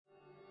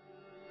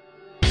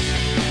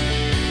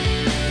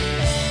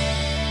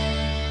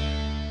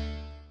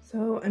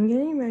I'm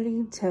getting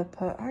ready to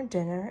put our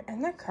dinner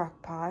in the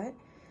crock pot,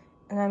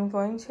 and I'm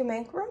going to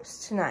make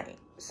roast tonight.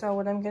 So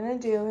what I'm going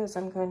to do is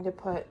I'm going to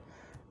put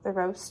the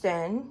roast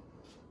in,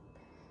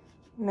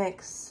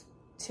 mix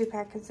 2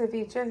 packets of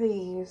each of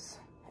these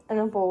in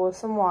a bowl with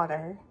some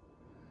water,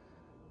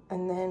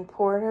 and then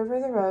pour it over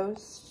the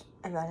roast,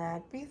 and then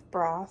add beef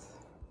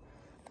broth,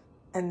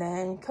 and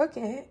then cook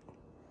it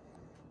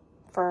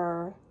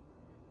for,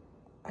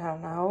 I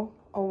don't know,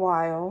 a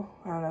while.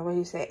 I don't know, what do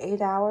you say,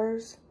 8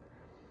 hours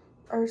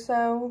or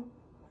so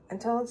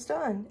until it's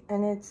done.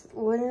 And it's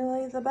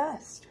literally the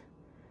best.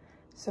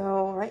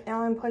 So right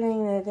now I'm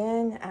putting it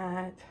in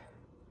at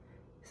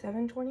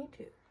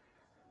 7:22.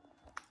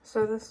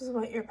 So this is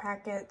what your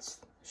packets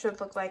should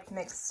look like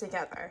mixed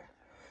together.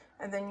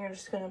 And then you're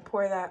just going to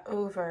pour that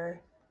over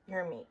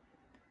your meat.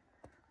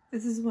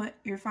 This is what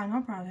your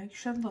final product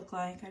should look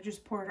like. I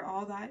just poured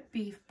all that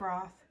beef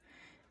broth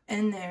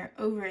in there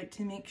over it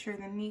to make sure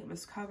the meat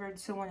was covered,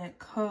 so when it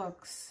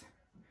cooks,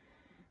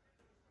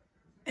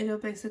 it'll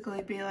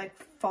basically be like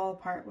fall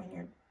apart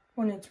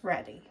when it's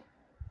ready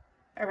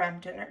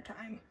around dinner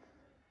time.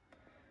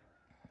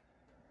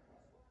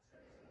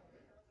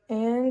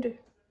 And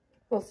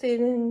we'll see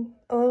it in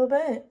a little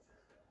bit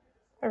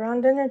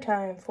around dinner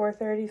time,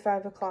 4:30,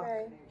 5 o'clock.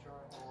 Okay.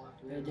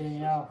 Hey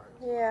Danielle.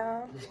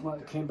 Yeah. Just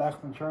came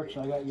back from church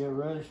and I got you a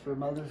rose for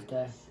Mother's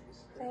Day.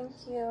 Thank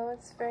you.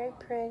 It's very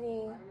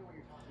pretty.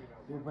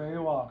 You're very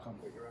welcome.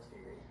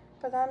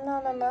 But I'm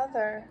not a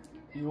mother.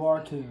 You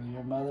are too.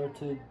 You're mother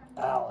to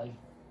Allie.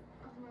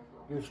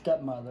 Your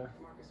stepmother.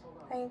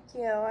 Thank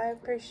you. I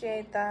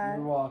appreciate that.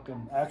 You're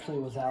welcome. Actually,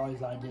 it was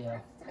Allie's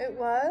idea. It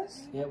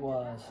was? It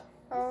was.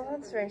 Oh,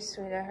 that's very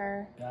sweet of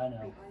her. Yeah, I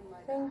know.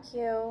 Thank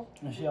you.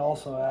 And she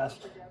also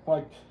asked,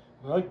 like,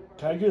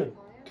 can I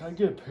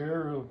get a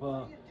pair of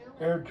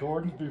Air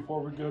Jordans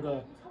before we go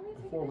to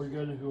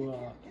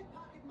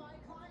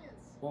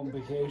on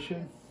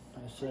vacation?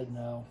 I said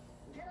no.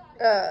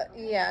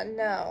 Yeah,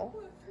 no.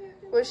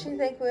 What does she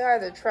think we are,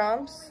 the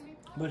Trumps?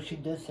 But she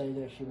did say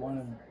that she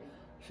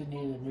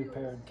needed a new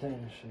pair of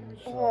tennis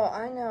shoes. So. Well,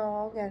 I know.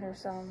 I'll get her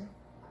some.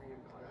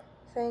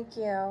 Thank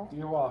you.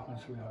 You're welcome,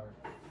 sweetheart.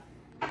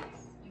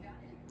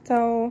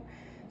 So,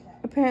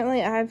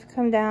 apparently I've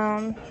come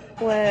down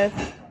with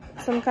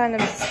some kind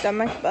of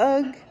stomach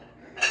bug,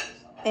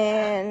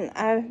 and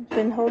I've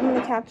been holding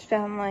the couch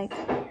down like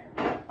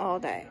all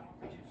day.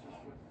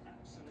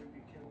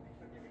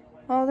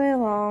 All day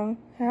long.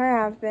 Here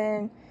I have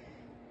been.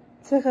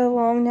 Took a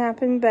long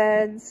nap in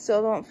bed.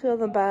 Still don't feel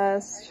the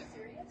best.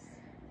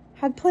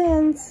 Had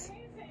plans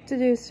to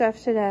do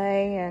stuff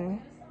today,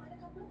 and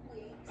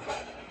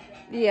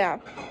yeah.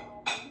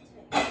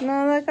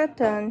 None of that got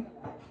done.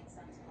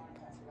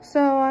 So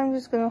I'm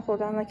just gonna hold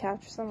down the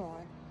couch some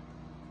more.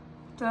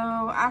 So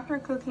after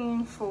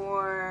cooking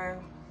for,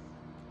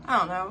 I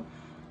don't know,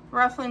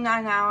 roughly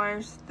 9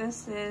 hours,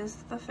 this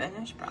is the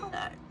finished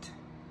product.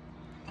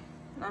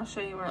 And I'll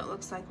show you what it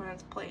looks like when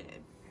it's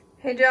plated.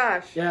 Hey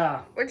Josh.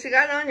 Yeah. What you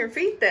got on your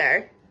feet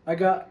there? I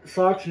got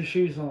socks and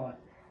shoes on.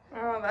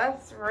 Oh,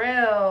 that's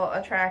real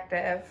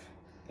attractive.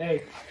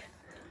 Hey,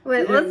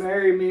 Wait, you didn't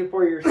marry me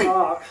for your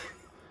socks.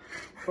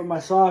 For my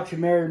socks, you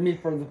married me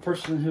for the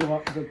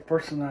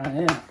person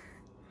I am.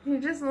 You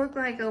just look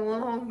like a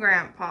little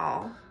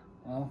grandpa.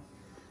 Well,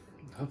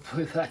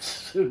 hopefully that's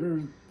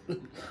sooner.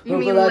 You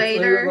mean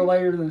later?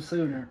 Later than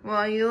sooner.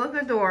 Well, you look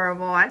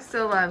adorable. I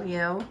still love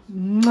you.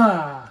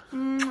 Mwah.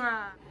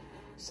 Mwah.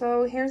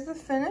 So here's the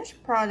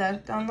finished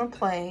product on the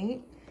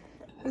plate.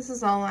 This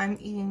is all I'm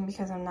eating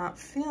because I'm not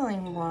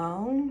feeling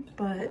well.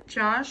 But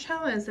Josh,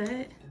 how is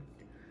it?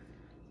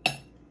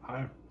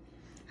 Hi.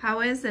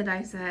 How is it,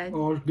 I said?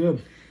 Oh, it's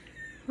good.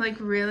 Like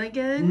really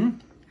good? Mm-hmm.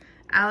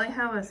 Allie,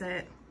 how is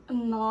it?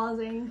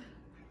 Amazing.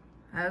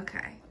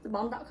 Okay.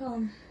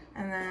 Thebomb.com.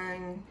 And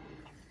then...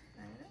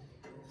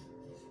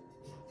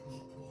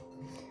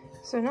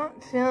 So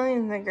not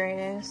feeling the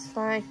greatest.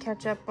 Thought I'd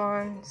catch up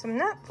on some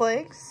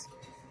Netflix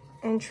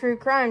and true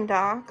crime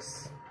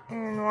docs.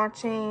 And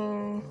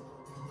watching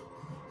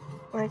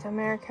like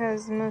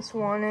America's Most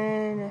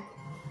Wanted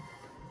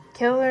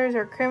Killers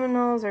or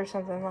Criminals or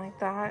something like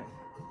that.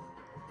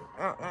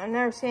 I don't know, I've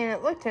never seen it.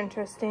 It looked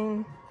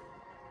interesting.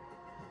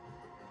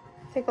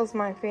 Tickles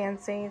my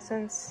fancy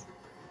since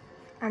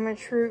I'm a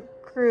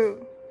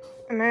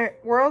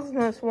World's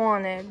Most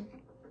Wanted.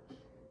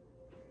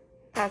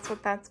 That's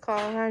what that's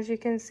called. As you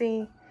can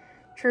see,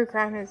 true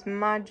crime is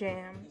my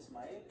jam.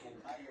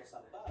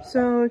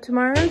 So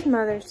tomorrow's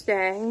Mother's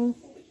Day,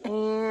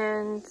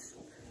 and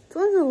it's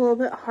always a little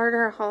bit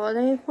harder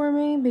holiday for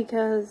me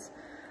because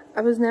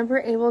I was never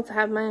able to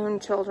have my own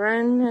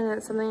children, and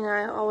it's something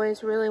I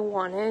always really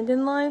wanted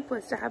in life,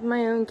 was to have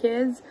my own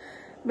kids,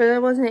 but I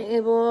wasn't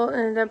able.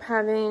 Ended up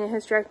having a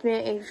hysterectomy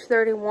at age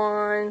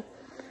 31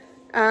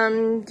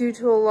 due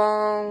to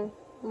a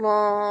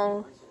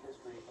long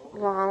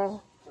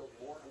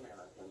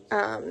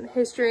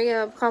history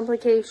of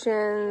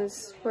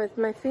complications with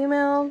my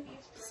female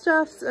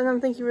stuff. I don't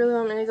think you really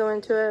want me to go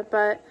into it,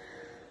 but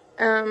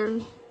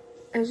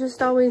it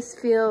just always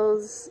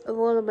feels a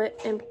little bit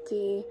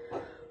empty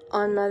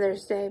on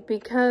Mother's Day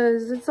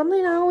because it's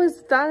something I always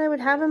thought I would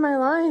have in my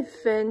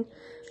life, and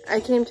I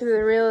came to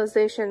the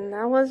realization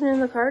that wasn't in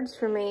the cards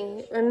for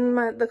me. And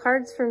the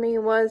cards for me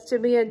was to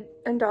be a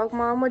dog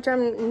mom, which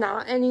I'm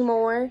not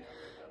anymore,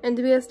 and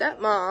to be a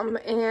stepmom,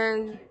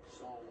 and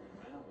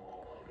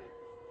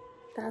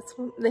that's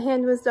the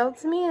hand was dealt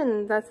to me,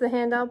 and that's the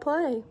hand I'll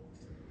play.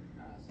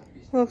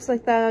 Looks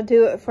like that'll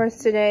do it for us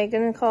today.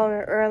 Gonna call it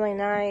an early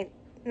night.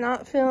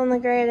 Not feeling the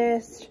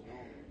greatest.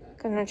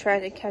 Gonna try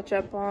to catch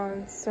up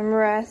on some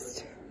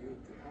rest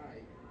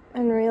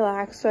and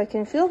relax so I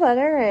can feel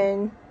better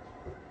and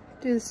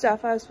do the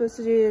stuff I was supposed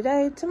to do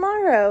today,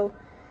 tomorrow.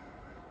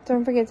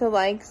 Don't forget to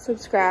like,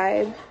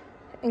 subscribe,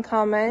 and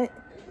comment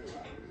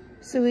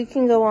so we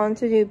can go on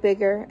to do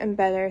bigger and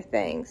better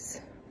things.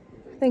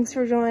 Thanks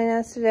for joining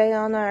us today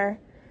on our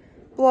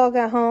vlog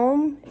at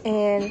home,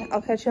 and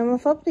I'll catch you on the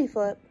flippity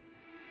flip.